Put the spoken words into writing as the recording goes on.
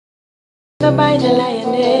Abijah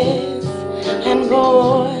Lioness and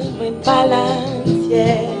Boul with balance,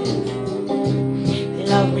 yes. Your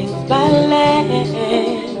love brings balance.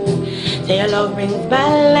 Your love brings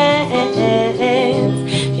balance.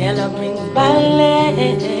 Your love brings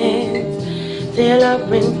balance. Your love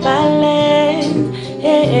brings balance.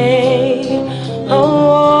 Hey.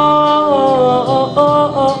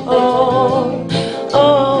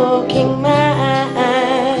 Oh, King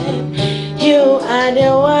man, you are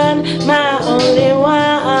the one, my only one.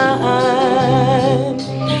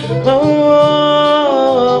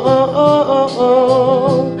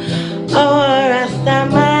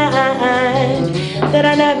 Rastaman, said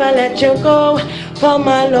I never let you go from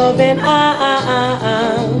my loving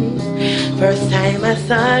arms. First time I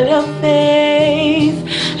saw your face,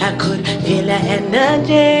 I could feel the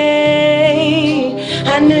energy.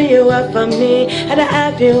 I knew you were for me, and I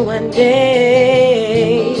have you one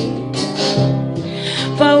day.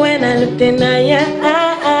 For when I looked in your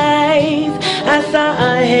eyes, I saw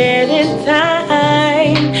ahead in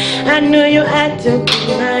time. I knew you had to be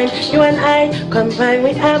mine. You and I combined,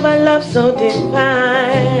 we have a love so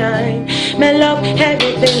divine. Me love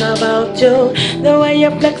everything about you. The way you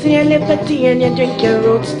flex your liberty and you drink your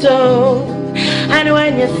roots too. And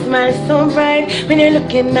when you smile so bright, when you're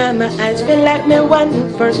looking at my eyes, feel like me won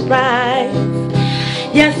first prize.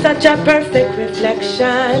 You're such a perfect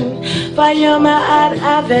reflection. For you my heart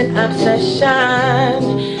have an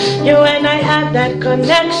obsession. You and I have that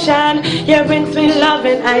connection. You bring sweet love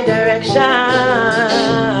in either direction.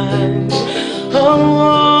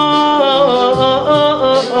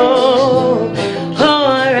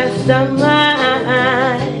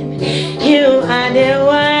 Rastaman, you are the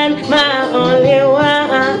one, my only one.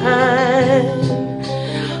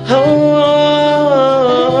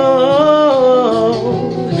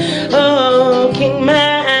 King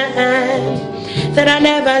man, said I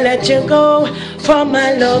never let you go from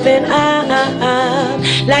my loving arm.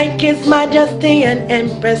 Like His Majesty and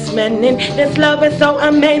Empress Menin. This love is so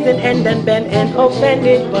amazing and unbent and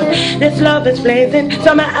offended, but this love is blazing,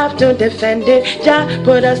 so I have to defend it. Jah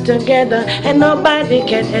put us together and nobody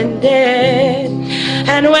can end it.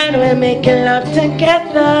 And when we're making love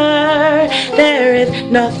together, there is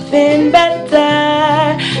nothing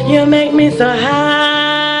better. You make me so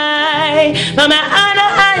high, Mama, on a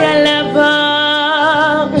higher level.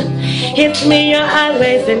 It's me you're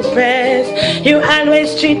always impressed. You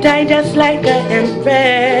always treat I just like an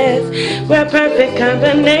empress. We're a perfect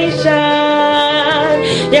combination.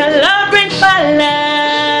 Your love brings balance.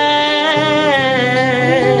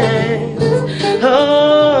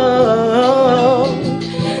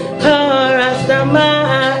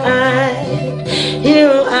 Rastaman, you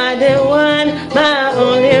are the one, my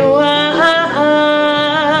only one.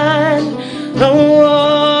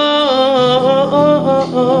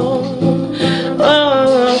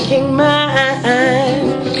 King man,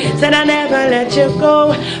 said I never let you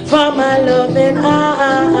go from my loving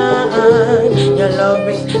arm. Your love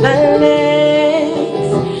brings balance.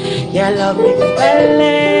 Your love brings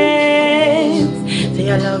balance. Say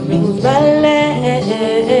your love brings balance.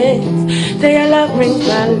 Say your love brings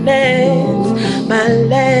balance.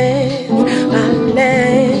 Balance,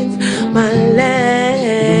 balance,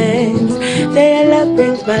 balance. Say your love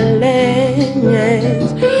brings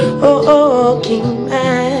balance. Oh, King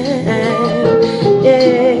man,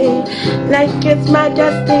 yeah. Like His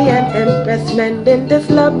Majesty and Empress Menin. This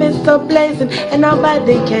love is so blazing and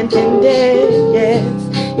nobody can end it. Yes,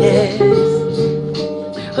 yes.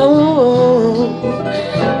 Oh,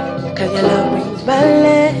 'cause your love brings balance.